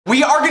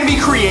We are gonna be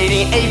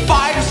creating a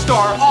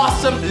 5-star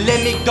awesome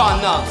Le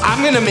McDonald's.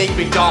 I'm gonna make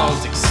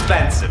McDonald's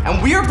expensive.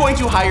 And we are going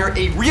to hire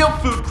a real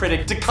food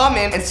critic to come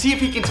in and see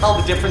if he can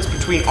tell the difference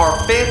between our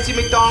fancy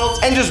McDonald's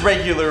and just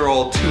regular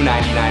old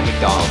 $2.99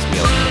 McDonald's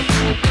meals.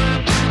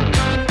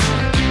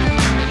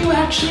 You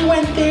actually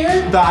went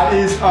there? That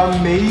is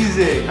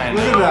amazing. Look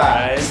at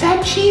that. Right? Is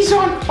that cheese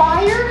on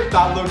fire?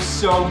 That looks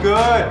so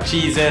good.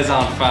 Cheese is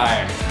on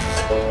fire.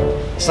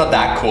 It's not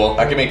that cool.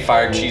 I could make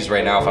fired cheese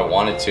right now if I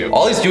wanted to.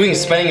 All he's doing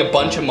is spending a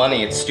bunch of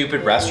money at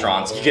stupid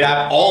restaurants. You could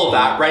have all of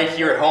that right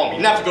here at home. You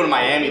didn't have to go to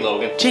Miami,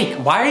 Logan. Jake,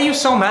 why are you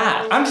so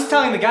mad? I'm just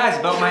telling the guys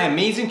about my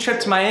amazing trip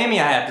to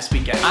Miami I had this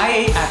weekend. I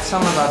ate at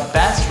some of the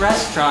best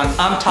restaurants.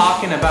 I'm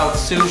talking about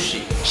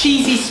sushi,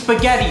 cheesy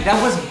spaghetti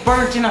that was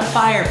burnt in a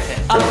fire pit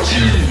of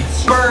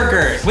cheese,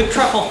 burgers with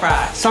truffle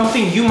fries,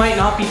 something you might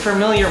not be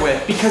familiar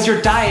with because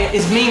your diet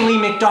is mainly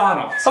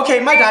McDonald's. Okay,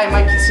 my diet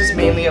might consist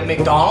mainly of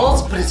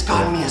McDonald's, but it's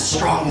gotten me as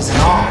strong as an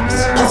ox.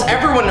 Plus,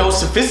 everyone knows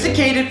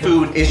sophisticated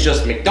food is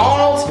just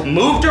McDonald's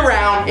moved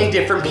around in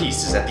different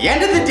pieces. At the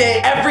end of the day,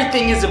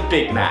 everything is a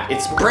Big Mac.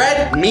 It's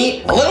bread,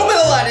 meat, a little bit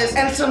of lettuce,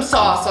 and some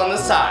sauce on the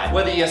side.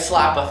 Whether you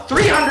slap a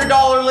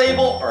 $300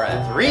 label or a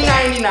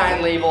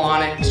 $3.99 label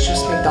on it, it's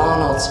just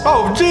McDonald's.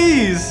 Oh,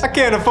 geez. I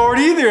can't afford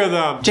either of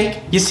them.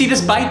 Jake, you see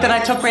this bite that I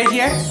took right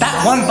here?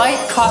 That one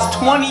bite cost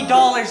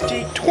 $20,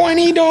 Jake.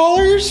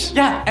 $20?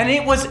 Yeah, and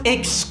it was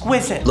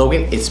exquisite.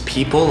 Logan, it's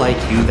people like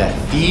you that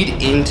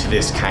feed into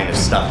this kind of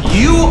stuff.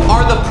 You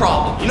are the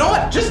problem. You know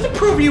what? Just to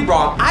prove you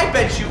wrong, I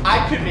bet you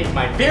I could make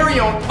my very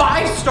own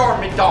 5-star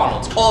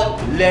McDonald's. Call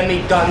it Le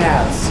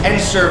McDonald's. And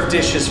serve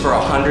dishes for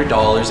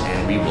 $100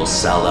 and we will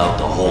sell out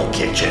the whole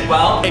kitchen.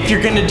 Well, if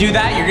you're gonna do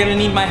that, you're gonna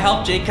need my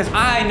help, Jake, because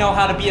I know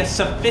how to be a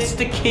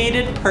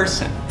sophisticated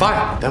person.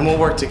 Fine, then we'll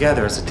work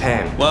together as a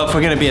team. Well, if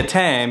we're gonna be a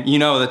team, you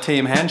know the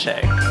team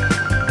handshake.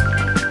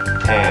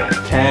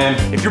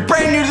 If you're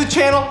brand new to the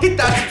channel, hit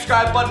that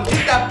subscribe button,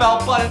 hit that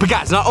bell button. But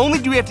guys, not only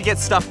do we have to get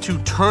stuff to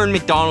turn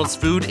McDonald's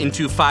food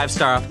into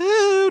 5-star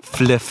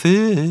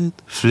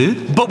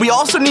food, but we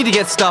also need to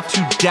get stuff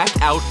to deck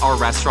out our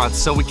restaurants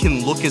so we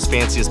can look as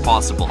fancy as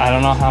possible. I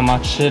don't know how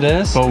much it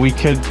is, but we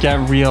could get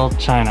real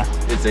china.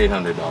 It's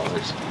 $800.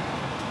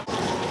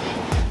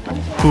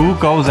 Who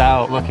goes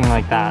out looking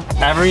like that?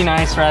 Every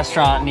nice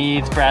restaurant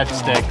needs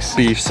breadsticks.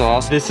 Beef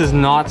sauce. This is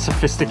not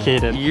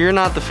sophisticated. You're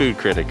not the food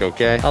critic,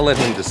 okay? I'll let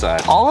him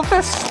decide. All of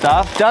this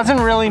stuff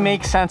doesn't really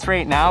make sense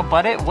right now,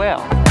 but it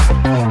will.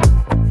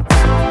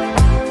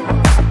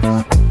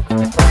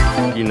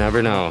 You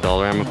never know.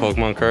 Dollarama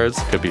Pokemon cards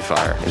could be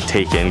fire. And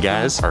take in,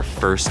 guys, our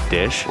first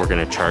dish, we're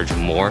gonna charge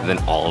more than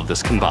all of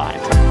this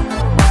combined.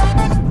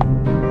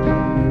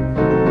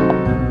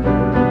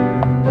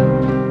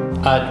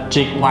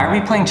 Jake, why are we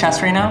playing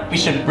chess right now? We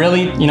should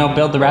really, you know,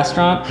 build the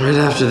restaurant. Right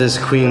after this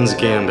Queen's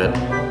Gambit.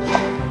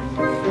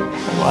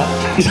 What?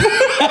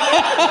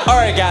 All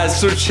right, guys,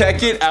 so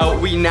check it out.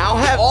 We now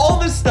have all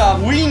the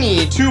stuff we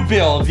need to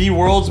build the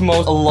world's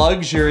most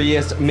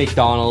luxurious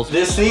McDonald's.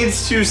 This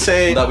needs to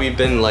say that we've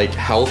been like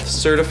health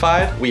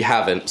certified. We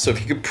haven't. So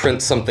if you could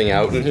print something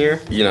out in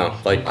here, you know,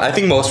 like I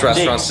think most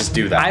restaurants just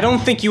do that. I don't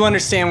think you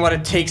understand what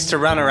it takes to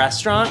run a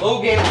restaurant.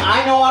 Logan,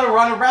 I know how to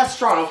run a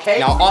restaurant, okay?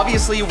 Now,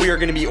 obviously, we are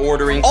gonna be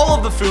ordering all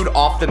of the food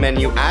off the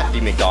menu at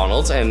the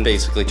McDonald's and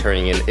basically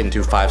turning it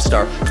into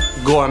 5-star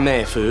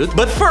gourmet food.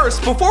 But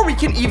first, before we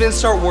can even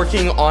start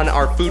working on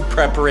our food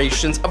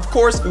preparations, of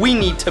course, we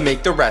need to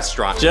make the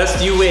restaurant.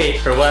 Just you wait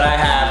for what I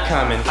have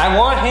coming. I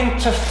want him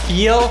to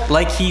feel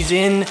like he's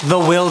in the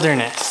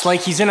wilderness,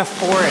 like he's in a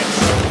forest.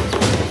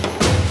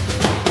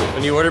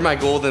 When you order my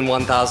golden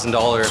 $1,000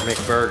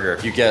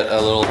 McBurger, you get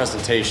a little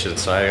presentation,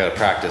 so I gotta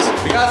practice.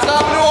 We got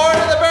someone to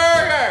order the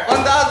burger!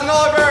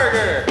 $1,000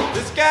 burger!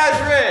 This guy's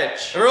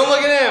rich! Everyone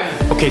look at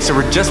him! Okay, so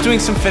we're just doing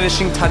some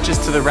finishing touches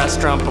to the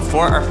restaurant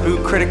before our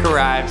food critic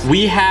arrives.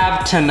 We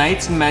have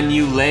tonight's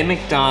menu, Le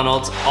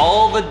McDonald's,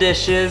 all the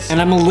dishes.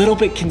 And I'm a little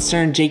bit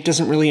concerned Jake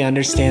doesn't really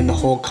understand the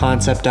whole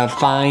concept of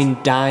fine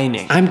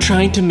dining. I'm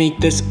trying to make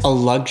this a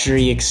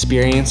luxury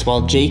experience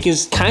while Jake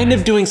is kind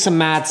of doing some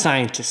mad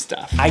scientist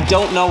stuff. I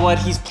don't know what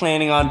he's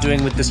planning on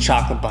doing with this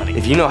chocolate bunny.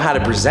 If you know how to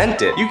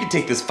present it, you can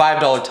take this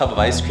 $5 tub of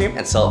ice cream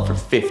and sell it for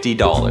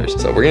 $50.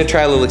 So we're gonna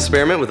try a little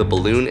experiment with a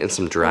balloon and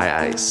some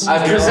dry ice. I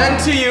present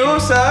to you,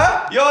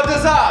 sir, your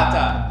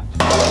dessert.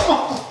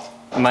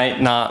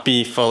 Might not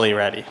be fully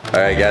ready. All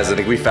right, guys, I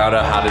think we found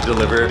out how to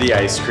deliver the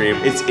ice cream.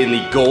 It's in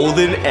the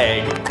golden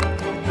egg.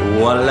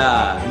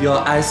 Voila, your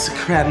ice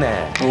cream.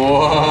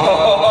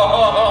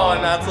 Whoa,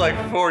 and that's like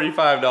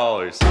 $45.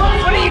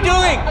 What are you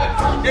doing?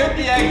 Get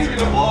the egg's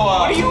gonna blow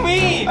up. What do you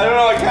mean? I don't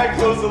know, I kinda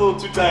closed it a little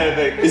too tight, I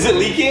think. Is it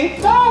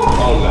leaking? No.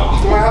 Oh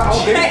no. Wow.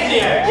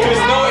 There's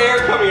no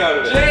air coming out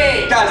of it.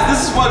 Jake. Guys,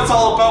 this is what it's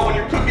all about when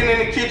you're cooking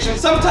in a kitchen.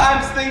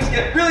 Sometimes things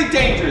get really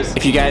dangerous.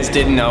 If you guys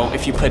didn't know,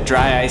 if you put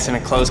dry ice in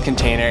a closed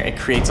container, it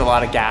creates a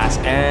lot of gas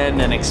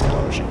and an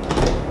explosion.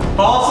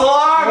 False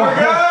alarm, we're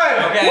good!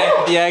 Okay,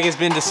 the egg has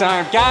been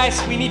disarmed.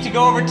 Guys, we need to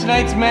go over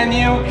tonight's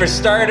menu. For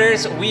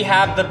starters, we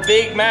have the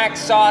Big Mac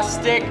sauce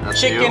stick,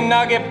 chicken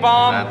nugget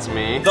bomb. That's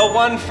me. The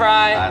one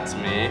fry. That's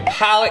me.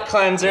 Palate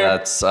cleanser.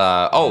 That's, so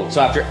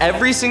after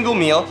every single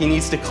meal, he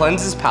needs to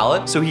cleanse his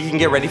palate so he can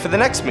get ready for the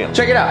next meal.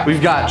 Check it out.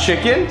 We've got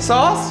chicken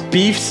sauce,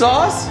 beef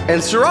sauce,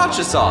 and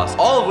sriracha sauce,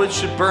 all of which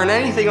should burn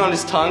anything on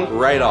his tongue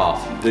right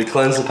off. Did it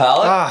cleanse the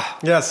palate? Ah,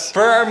 yes.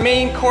 For our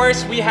main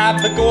course, we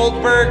have the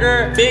Gold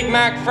Burger, Big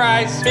Mac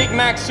fries, Big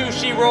Mac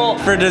sushi roll.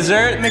 For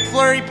dessert,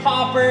 McFlurry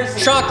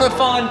poppers, chocolate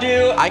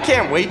fondue. I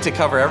can't wait to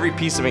cover every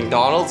piece of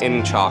McDonald's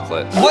in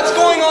chocolate. What's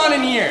going on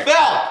in here?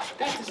 Bill!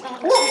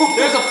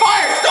 There's a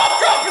fire! Stop,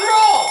 drop, and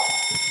roll!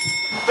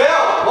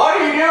 Bill, what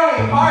are you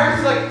doing? The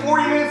fire's like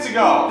 40 minutes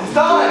ago. It's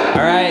done!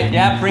 All right,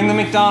 yeah, bring the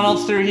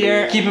McDonald's through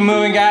here. Keep it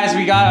moving, guys.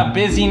 We got a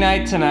busy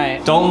night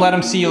tonight. Don't let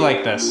them see you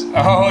like this.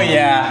 Oh,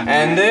 yeah.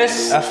 And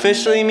this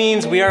officially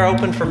means we are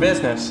open for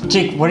business.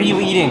 Jake, what are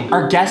you eating?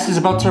 Our guest is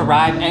about to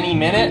arrive any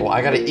minute. Well,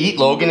 I gotta eat,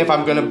 Logan, if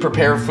I'm gonna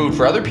prepare food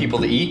for other people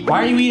to eat.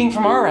 Why are you eating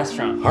from our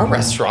restaurant? Our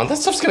restaurant? That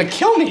stuff's gonna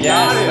kill me.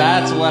 Yes,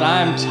 that's what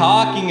I'm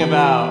talking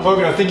about.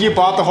 Logan, I think you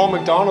bought the whole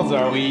McDonald's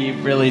out. We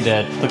really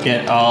did. Look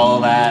at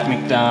all that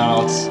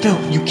McDonald's. Bill,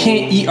 you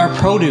can't eat our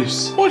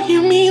produce. What do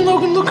you mean,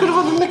 Logan? Look at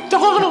all the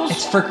McDonald's.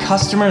 It's for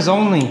customers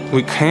only.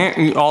 We can't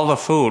eat all the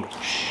food.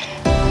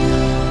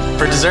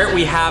 For dessert,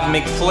 we have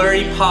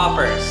McFlurry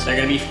poppers. They're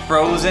gonna be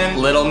frozen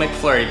little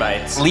McFlurry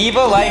bites. Leave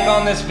a like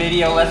on this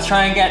video. Let's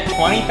try and get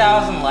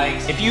 20,000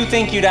 likes if you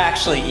think you'd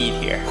actually eat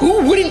here.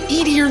 Who wouldn't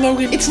eat here,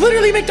 Logan? It's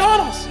literally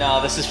McDonald's.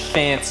 No, this is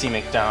fancy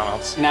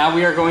McDonald's. Now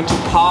we are going to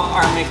pop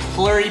our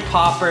McFlurry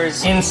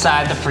poppers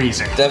inside the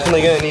freezer.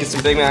 Definitely gonna need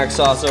some Big Mac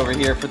sauce over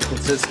here for the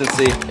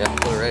consistency. Yeah,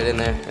 put it right in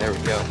there. There we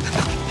go.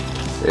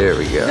 There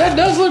we go. That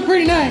does look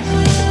pretty nice.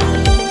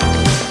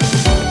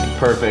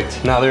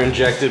 Perfect. Now they're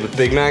injected with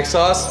Big Mac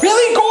sauce.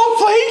 Really? Gold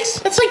flakes?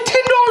 That's like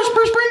 $10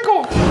 per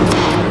sprinkle.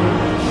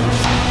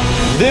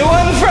 The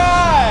one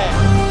fry!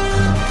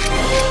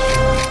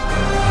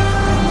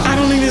 I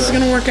don't think this is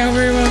gonna work out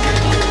very well.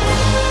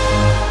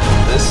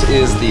 This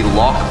is the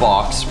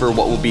lockbox for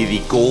what will be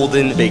the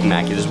Golden Big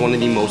Mac. It is one of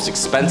the most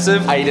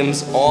expensive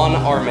items on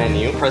our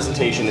menu.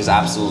 Presentation is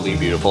absolutely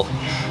beautiful.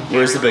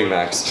 Where's the Big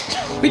Macs?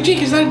 Wait,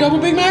 Jake, is that a double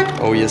Big Mac?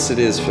 Oh, yes it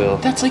is, Phil.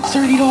 That's like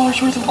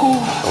 $30 worth of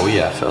gold. Oh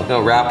yeah, Phil.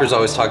 No, rappers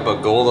always talk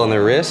about gold on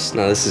their wrists.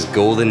 No, this is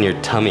gold in your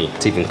tummy.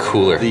 It's even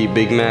cooler. The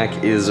Big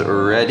Mac is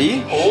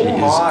ready. Oh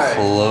my. She is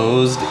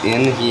closed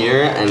in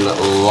here and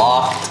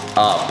locked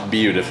up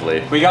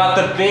beautifully. We got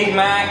the Big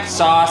Mac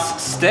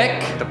sauce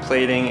stick. The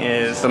plating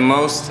is the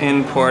most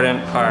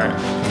important part.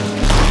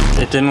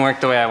 It didn't work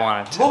the way I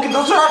wanted to. Logan,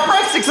 those are our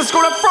breadsticks. Let's go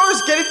up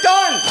first. Get it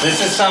done.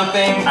 This is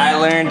something I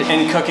learned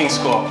in cooking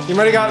school. You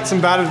might have got some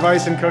bad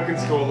advice in cooking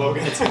school,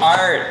 Logan. It's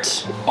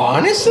art.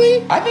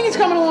 Honestly, I think it's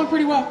coming along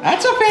pretty well.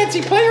 That's a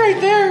fancy plate right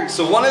there.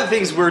 So one of the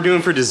things we're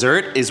doing for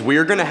dessert is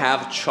we're gonna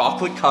have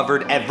chocolate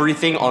covered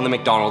everything on the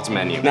McDonald's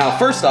menu. Now,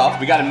 first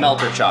off, we gotta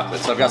melt our chocolate.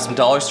 So I've got some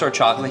dollar store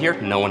chocolate here.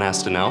 No one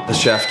has to know. The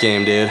chef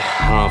game, dude.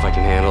 I don't know if I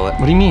can handle it.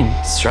 What do you mean?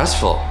 It's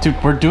stressful.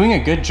 Dude, we're doing a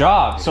good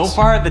job. So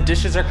far, the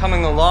dishes are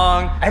coming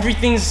along.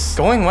 Everything's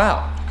going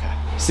well.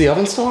 Okay. Is the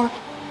oven still on?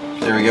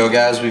 There we go,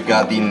 guys. We've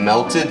got the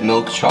melted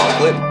milk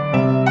chocolate.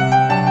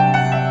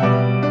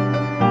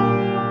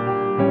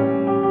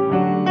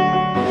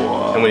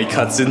 And when he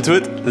cuts into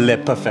it, le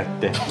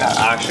perfecte. That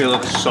actually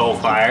looks so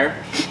fire.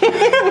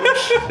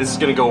 This is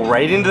gonna go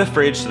right into the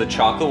fridge so the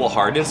chocolate will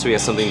harden so he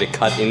has something to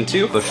cut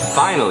into. But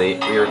finally,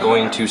 we are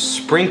going to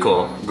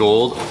sprinkle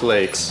gold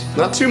flakes.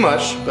 Not too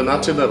much, but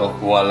not too little.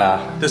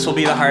 Voila. This will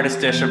be the hardest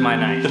dish of my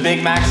night. The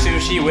Big Mac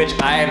sushi, which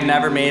I have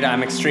never made.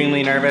 I'm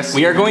extremely nervous.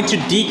 We are going to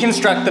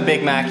deconstruct the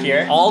Big Mac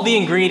here. All the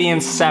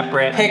ingredients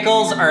separate.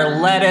 Pickles,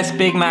 our lettuce,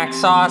 Big Mac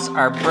sauce,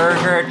 our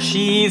burger,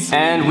 cheese,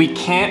 and we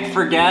can't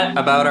forget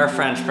about our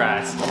French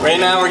fries. Right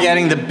now we're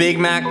getting the Big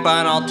Mac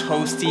bun all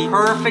toasty.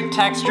 Perfect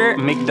texture.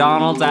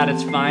 McDonald's at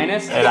its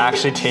finest. It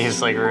actually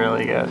tastes like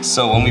really good.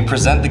 So when we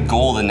present the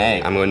golden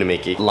egg, I'm going to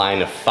make a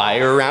line of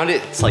fire around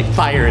it. It's like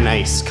fire and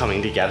ice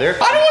coming together.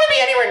 I don't want to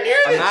be anywhere near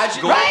this.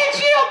 Imagine Ryan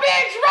Shield,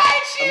 bitch,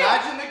 Ryan Shield.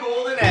 Imagine the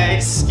golden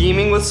egg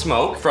steaming with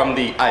smoke from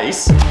the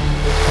ice.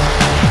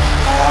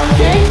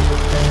 Okay.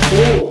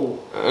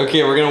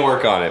 Okay, we're gonna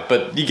work on it,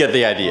 but you get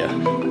the idea.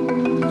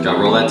 Gotta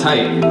roll that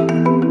tight.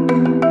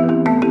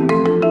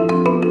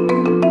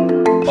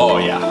 Oh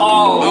yeah.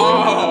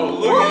 Oh,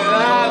 look at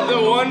that,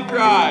 the one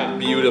fry.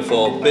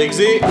 Beautiful.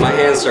 Bigsy, my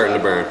hand's starting to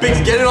burn.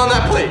 Bigsy, get it on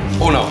that plate.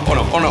 Oh no, oh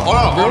no, oh no, oh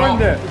no, oh no.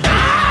 Ruined it.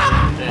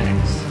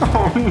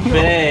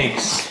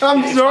 Biggs.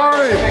 I'm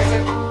sorry.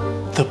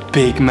 The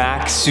Big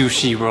Mac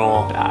sushi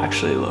roll. It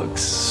actually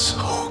looks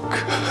so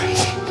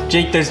good.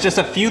 Jake, there's just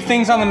a few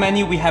things on the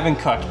menu we haven't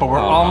cooked, but we're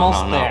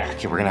almost there.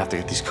 Okay, we're gonna have to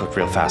get these cooked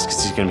real fast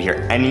because he's gonna be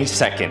here any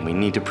second. We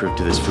need to prove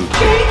to this food.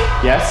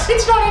 Yes?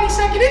 It's not any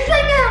second, it's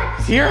right now.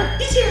 He's here?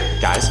 He's here.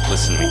 Guys,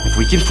 listen to me. If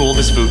we can fool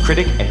this food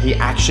critic and he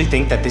actually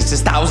think that this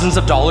is thousands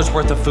of dollars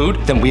worth of food,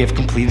 then we have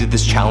completed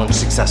this challenge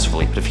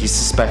successfully. But if he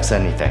suspects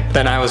anything,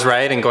 Then I was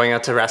right, and going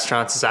out to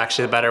restaurants is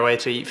actually the better way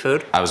to eat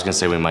food. I was gonna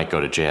say we might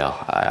go to jail.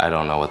 I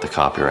don't know what the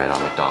copyright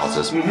on McDonald's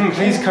is.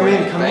 Please come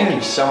in, come in. Thank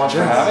you so much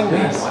for having me.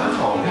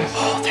 Wow.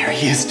 Oh, there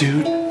he is,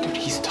 dude. Dude,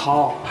 he's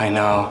tall. I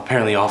know.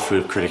 Apparently all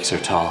food critics are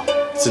tall.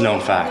 It's a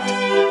known fact.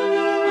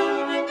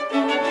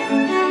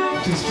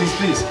 Please, please,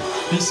 please.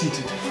 Be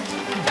seated.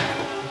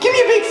 Give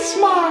me a big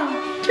smile.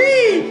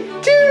 3,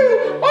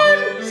 2,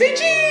 1, say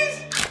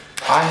cheese.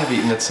 I have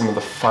eaten at some of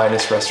the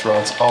finest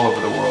restaurants all over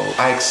the world.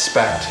 I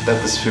expect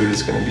that this food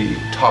is going to be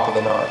top of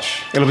the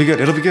notch. It'll be good,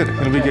 it'll be good,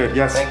 it'll be good,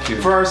 yes. Thank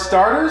you. For our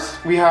starters,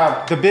 we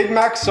have the Big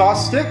Mac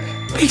sauce stick.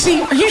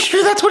 Pixie, are you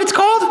sure that's what it's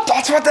called?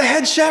 That's what the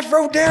head chef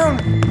wrote down.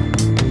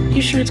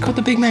 You sure it's called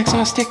the Big Mac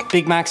sauce stick?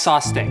 Big Mac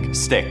sauce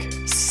stick.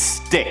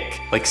 Stick.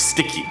 Like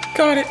sticky.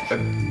 Got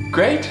it.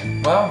 Great.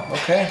 Wow.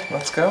 Okay.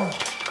 Let's go.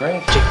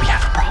 Great. Jake, we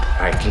have a problem.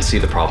 I can see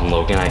the problem,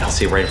 Logan. I can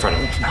see it right in front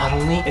of me. Not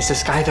only is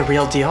this guy the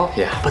real deal,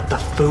 Yeah. but the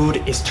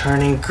food is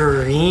turning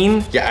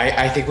green. Yeah,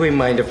 I think we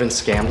might have been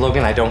scammed,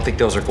 Logan. I don't think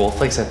those are gold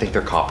flakes. I think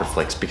they're copper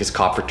flakes because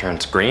copper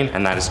turns green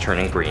and that is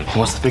turning green.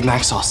 What's the Big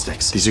Mac sauce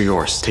sticks? These are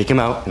yours. Take them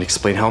out and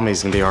explain how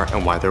amazing they are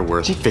and why they're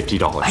worth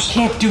 $50. I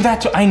can't do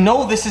that I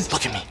know this is.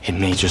 Look at me. It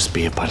may just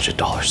be a bunch of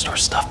dollar store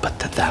stuff, but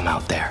to them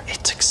out there,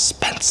 it's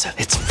expensive.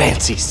 It's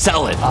fancy.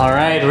 Sell it. All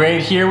right,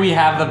 right here we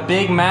have the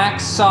Big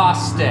Mac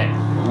sauce stick.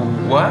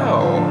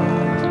 Wow.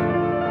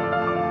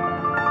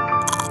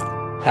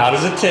 How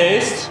does it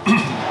taste?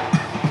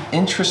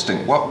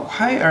 Interesting.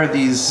 Why are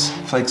these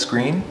flakes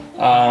green?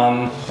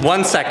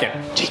 1 second.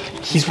 Jake,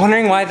 he's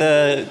wondering why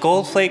the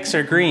gold flakes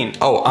are green.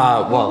 Oh,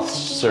 well,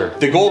 sir.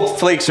 The gold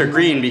flakes are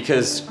green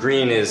because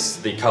green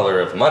is the color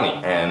of money,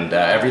 and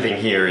everything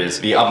here is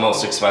the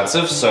utmost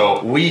expensive.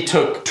 So we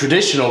took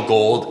traditional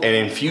gold and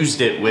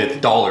infused it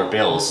with dollar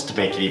bills to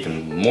make it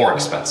even more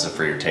expensive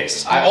for your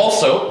taste. I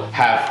also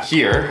have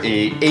here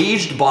a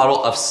aged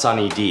bottle of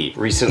Sunny D.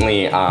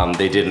 Recently,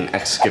 they did an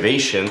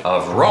excavation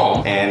of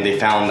Rome, and they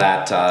found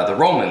that the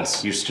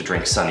Romans used to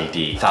drink Sunny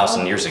D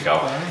 1,000 years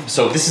ago.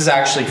 So this is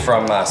actually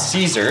from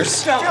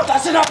Caesar's. Phil,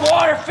 that's enough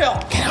water, Phil.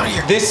 Get out of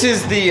here. This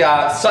is the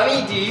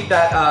Sunny D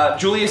that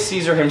Julius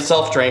Caesar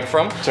himself drank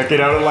from. Check it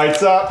out, it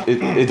lights up.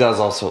 It does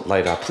also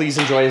light up. Please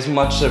enjoy as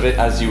much of it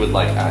as you would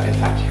like. In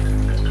fact, here.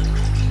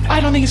 I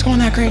don't think it's going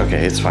that great.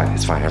 Okay, it's fine,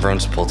 it's fine. Everyone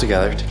just pull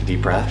together, take a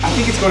deep breath. I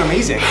think it's going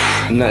amazing.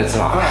 No, it's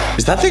not.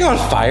 Is that thing on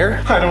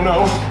fire? I don't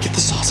know. Get the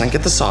sauce on,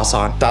 get the sauce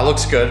on. That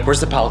looks good. Where's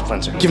the palate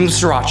cleanser? Give him the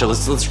sriracha.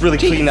 Let's really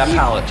clean that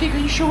palate. Jake, are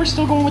you sure we're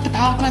still going with the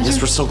palate cleanser? Yes,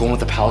 we're still going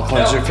with the palate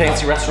cleanser.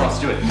 Fancy restaurants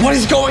do it. What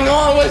is going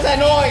on? What is that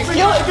noise?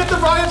 Get the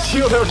riot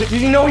shield out. Did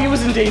you know he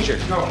was in danger?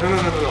 No.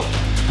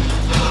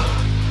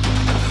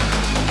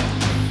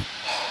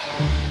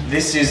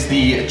 This is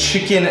the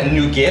chicken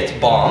nougat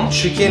bomb.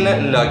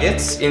 Chicken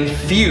nuggets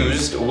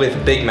infused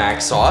with Big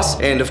Mac sauce.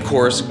 And of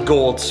course,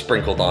 gold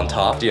sprinkled on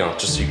top. You know,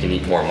 just so you can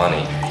eat more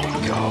money.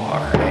 There you go, all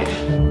right.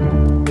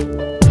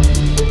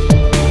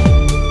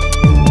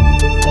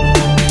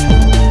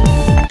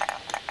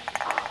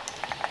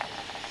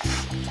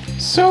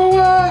 So,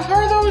 how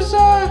are those,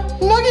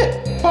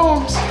 nugget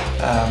bombs?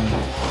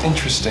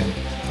 Interesting.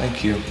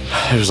 Thank you.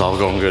 It was all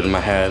going good in my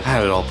head. I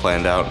had it all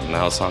planned out, and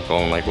now it's not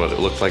going like what it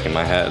looked like in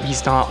my head.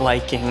 He's not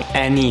liking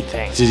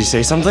anything. Did he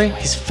say something?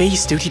 His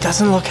face, dude, he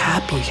doesn't look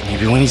happy.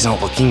 Maybe when he's not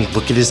looking,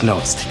 look at his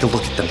notes. Take a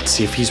look at them,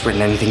 see if he's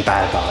written anything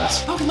bad about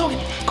us. Logan,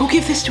 go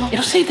give this to him.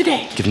 It'll save the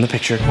day. Give him the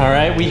picture. All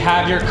right, we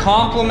have your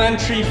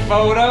complimentary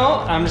photo.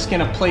 I'm just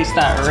gonna place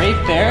that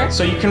right there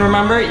so you can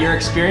remember your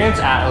experience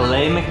at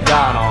Le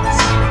McDonald's.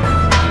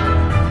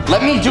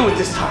 Let me do it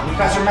this time. You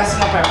guys are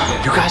messing up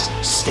everything. You guys,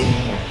 stay in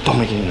here. Don't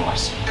make any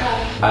noise.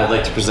 I'd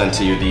like to present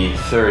to you the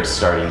third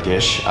starting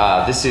dish.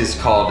 This is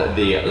called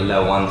the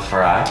Le One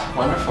Fry.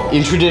 Wonderful.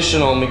 In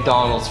traditional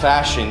McDonald's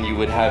fashion, you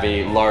would have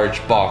a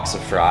large box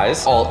of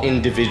fries, all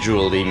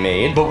individually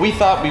made. But we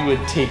thought we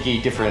would take a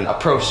different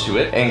approach to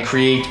it and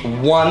create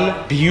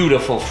one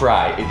beautiful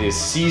fry. It is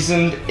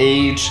seasoned,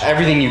 aged,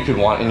 everything you could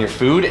want in your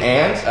food.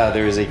 And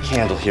there is a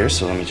candle here,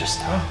 so let me just...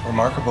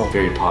 Remarkable.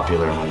 Very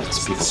popular when it's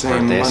people's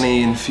Same birthdays.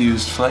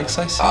 money-infused flakes,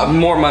 I see.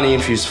 More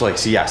money-infused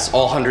flakes, yes.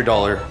 All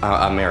 $100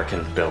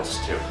 American bills,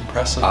 too.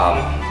 Impressive.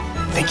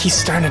 I think he's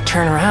starting to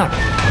turn around.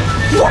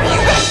 What are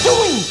you guys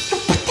doing?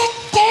 Put that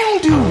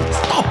down, dude.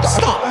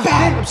 Stop.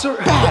 Bad. I'm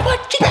sorry. Bad.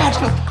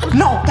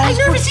 No, I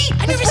never see.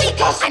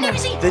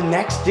 The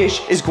next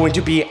dish is going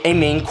to be a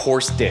main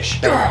course dish.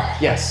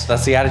 Yes,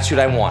 that's the attitude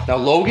I want. Now,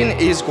 Logan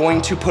is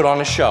going to put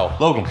on a show.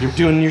 Logan, you're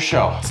doing your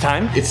show. It's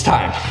time? It's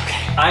time.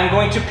 I'm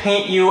going to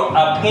paint you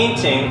a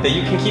painting that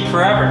you can keep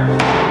forever.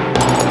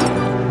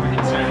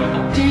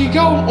 There you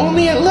go.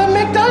 Only at Le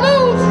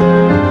McDonald's.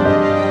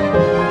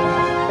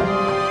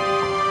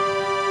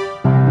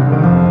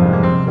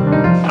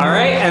 All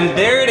right, and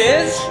there it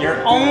is,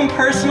 your own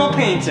personal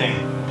painting.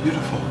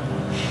 Beautiful.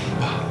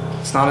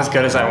 It's not as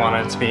good as I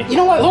wanted it to be. You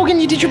know what, Logan?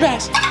 You did your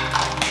best.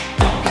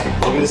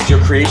 Logan, this is your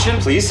creation.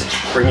 Please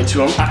bring it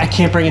to him. I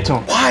can't bring it to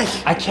him. Why?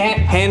 I can't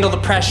handle the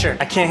pressure.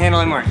 I can't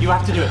handle anymore. You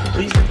have to do it,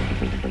 please.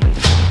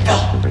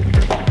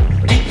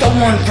 Take the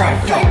one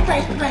right.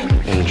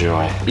 Right.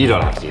 Enjoy. You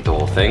don't have to eat the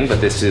whole thing, but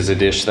this is a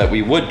dish that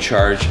we would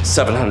charge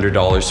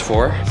 $700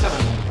 for.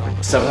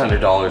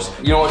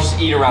 $700. You know what? Just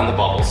eat around the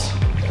bubbles.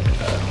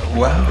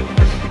 Wow.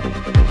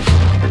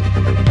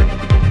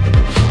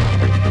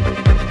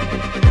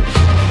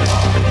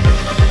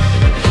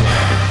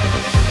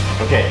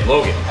 Okay,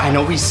 Logan, I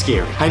know he's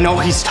scary. I know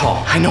he's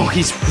tall. I know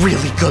he's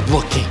really good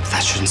looking.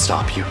 That shouldn't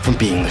stop you from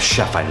being the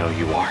chef I know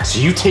you are. So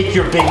you take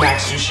your Big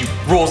Mac Sushi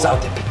rolls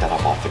out there, pick that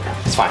up off the ground.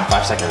 It's fine,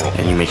 5-second rule.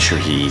 And you make sure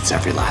he eats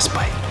every last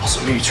bite. Also,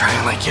 maybe try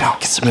and like, you know,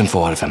 get some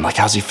info out of him. Like,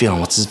 how's he feeling?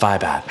 What's his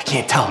vibe at? I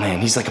can't tell, man.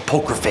 He's like a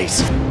poker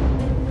face.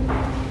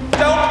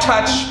 Don't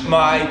touch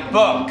my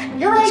book.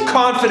 You're right. It's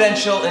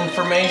confidential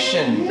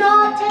information.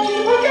 Not touching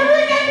the book ever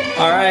again.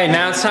 All right,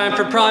 now it's time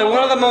for probably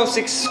one of the most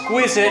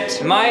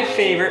exquisite, my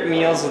favorite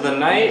meals of the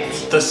night,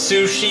 the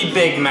Sushi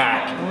Big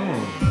Mac.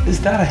 Is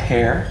that a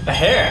hair? A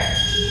hair?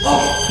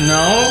 Oh,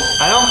 no,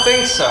 I don't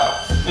think so.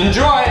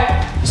 Enjoy.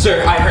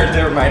 Sir, I heard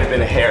there might have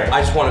been a hair.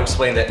 I just want to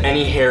explain that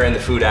any hair in the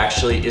food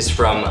actually is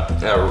from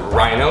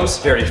rhinos.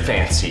 Very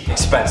fancy,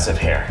 expensive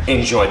hair.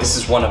 Enjoy. This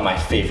is one of my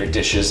favorite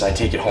dishes. I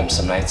take it home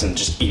some nights and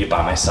just eat it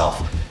by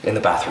myself in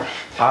the bathroom.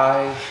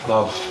 I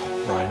love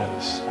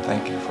rhinos.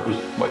 Thank you for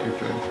what you're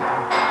doing for me.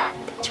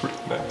 That's really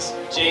nice.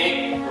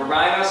 Jake, were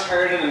rhinos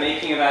hurt in the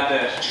making of that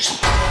dish?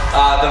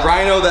 The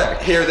rhino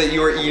hair that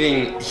you are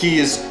eating, he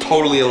is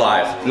totally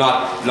alive,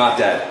 not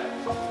dead.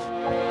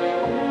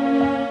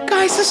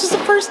 Guys, this is the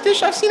first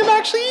dish I've seen him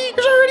actually eat.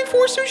 There's already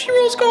 4 sushi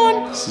rolls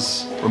gone. This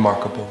is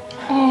remarkable.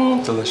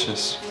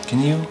 Delicious. Can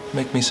you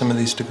make me some of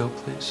these to go,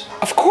 please?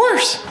 Of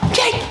course.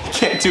 Jake.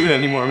 Can't do it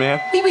anymore,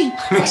 man. Wait.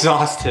 I'm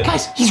exhausted.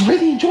 Guys, he's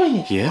really enjoying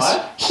it. He is?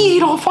 What? He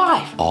ate all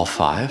 5. All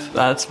 5?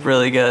 That's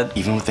really good.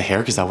 Even with the hair?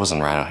 Because that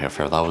wasn't rhino hair.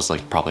 That was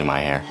like probably my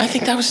hair. I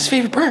think that was his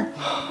favorite burn.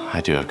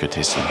 I do have good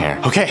tasting hair.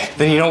 Okay,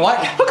 then you know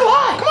what? Look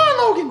alive. Come on,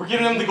 Logan. We're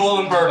giving him the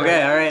golden burger.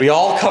 Okay, all right. We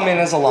all come in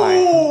as a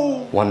line.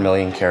 1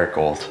 million karat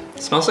gold.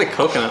 It smells like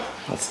coconut.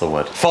 That's the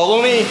wood.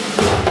 Follow me.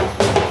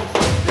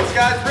 This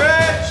guy's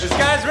rich. This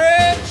guy's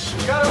rich.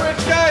 We got a rich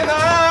guy in the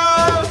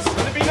house.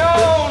 Let it be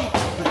known.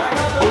 I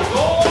got the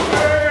gold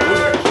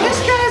burger. This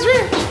guy's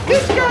rich.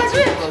 This guy's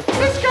rich.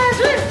 This guy's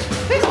rich.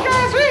 This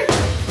guy's rich.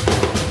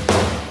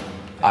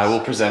 I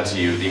will present to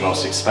you the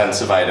most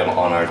expensive item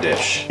on our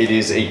dish. It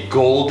is a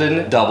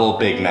golden double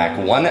Big Mac,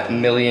 1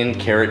 million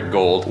karat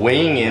gold,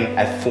 weighing in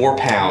at 4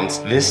 pounds.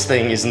 This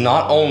thing is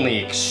not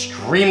only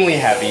extremely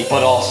heavy,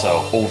 but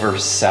also over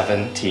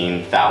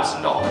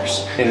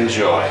 $17,000.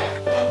 Enjoy.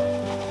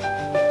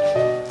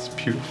 It's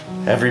beautiful.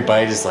 Every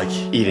bite is like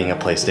eating a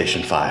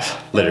PlayStation 5,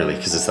 literally,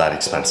 because it's that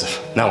expensive.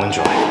 Now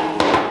enjoy.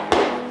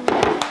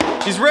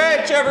 He's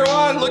rich,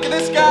 everyone. Look at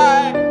this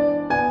guy.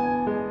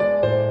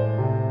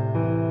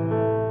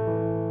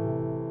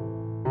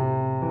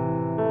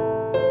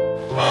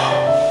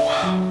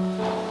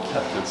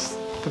 That is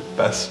the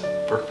best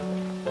burger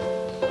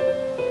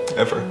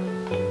ever.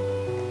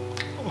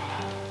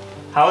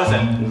 How is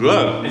it?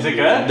 Good. Is it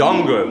good?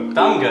 Dumb good.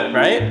 Dumb good,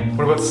 right?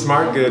 What about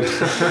smart good?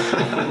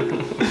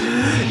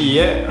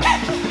 Yeah.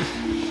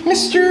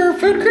 Mr.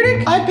 Food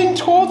Critic, I've been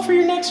told for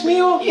your next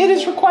meal, it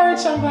is required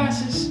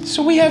sunglasses.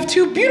 So we have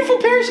 2 beautiful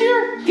pairs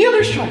here.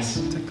 Fielder's choice.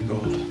 Take the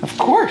gold. Of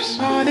course.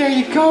 Oh, there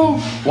you go.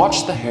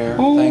 Watch the hair.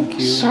 Oh, Thank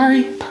you.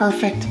 sorry.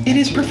 Perfect. It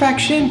is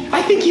perfection.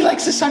 I think he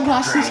likes the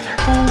sunglasses.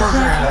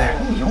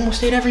 Oh, you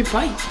almost ate every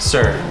bite.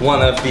 Sir,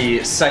 one of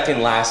the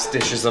second last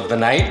dishes of the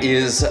night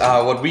is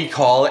what we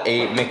call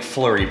a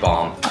McFlurry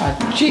bomb.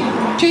 G.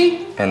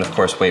 And of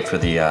course, wait for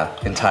the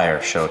entire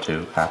show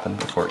to happen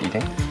before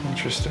eating.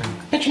 Interesting.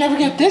 Bet you never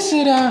get this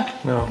at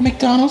No.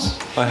 McDonald's.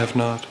 I have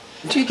not.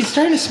 Jake, it's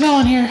starting to smell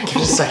in here. Give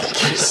it a second,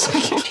 give it a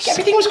second. Jake,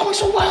 everything was going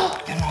so well.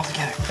 Get them all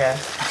together, okay?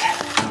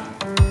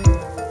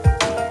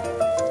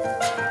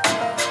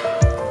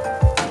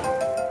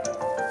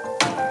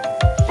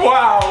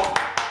 Wow!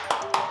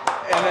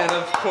 And then,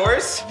 of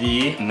course,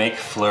 the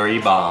McFlurry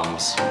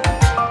bombs.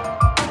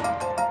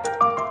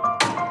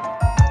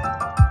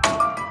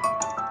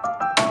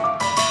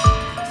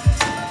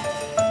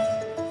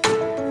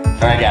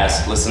 All right,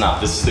 guys, listen up.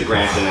 This is the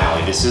grand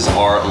finale. This is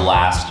our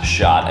last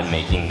shot at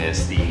making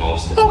this the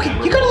most. Okay,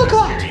 you gotta look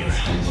alive.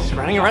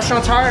 Running a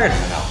restaurant's hard.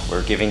 No,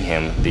 we're giving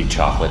him the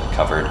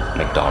chocolate-covered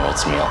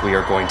McDonald's meal. We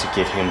are going to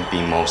give him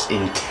the most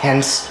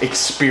intense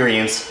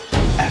experience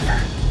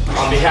ever.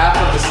 On behalf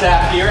of the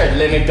staff here at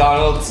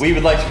McDonald's, we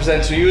would like to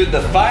present to you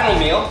the final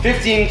meal,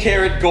 15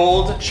 karat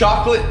gold,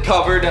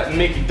 chocolate-covered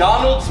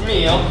McDonald's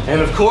meal. And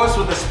of course,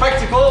 with the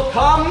spectacle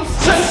comes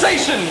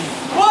sensation.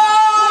 Whoa!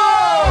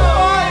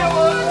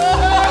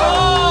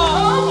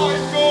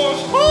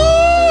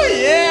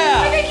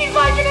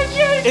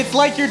 It's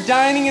like you're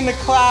dining in the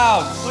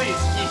clouds. Please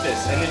eat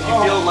this, and if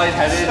you feel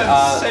lightheaded,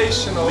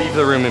 Sensational. leave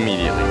the room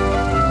immediately.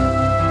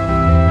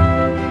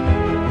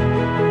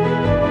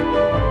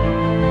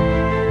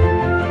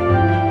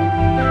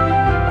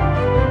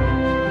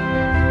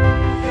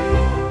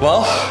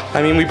 Well,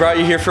 I mean, we brought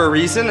you here for a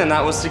reason, and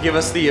that was to give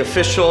us the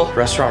official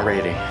restaurant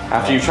rating.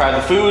 After you try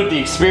the food, the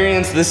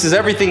experience, this is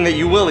everything that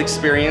you will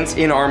experience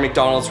in our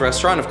McDonald's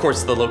restaurant. Of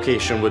course, the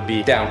location would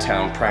be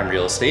downtown prime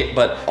real estate,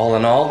 but all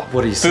in all,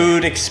 what do you say?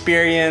 Food,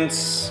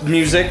 experience,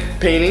 Music,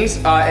 paintings,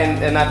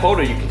 and that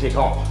photo you can take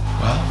home.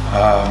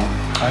 Well,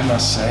 I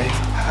must say,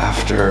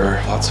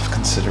 after lots of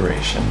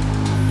consideration,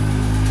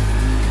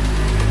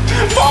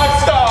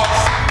 5 stars!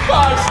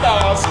 5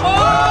 stars!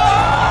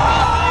 Oh!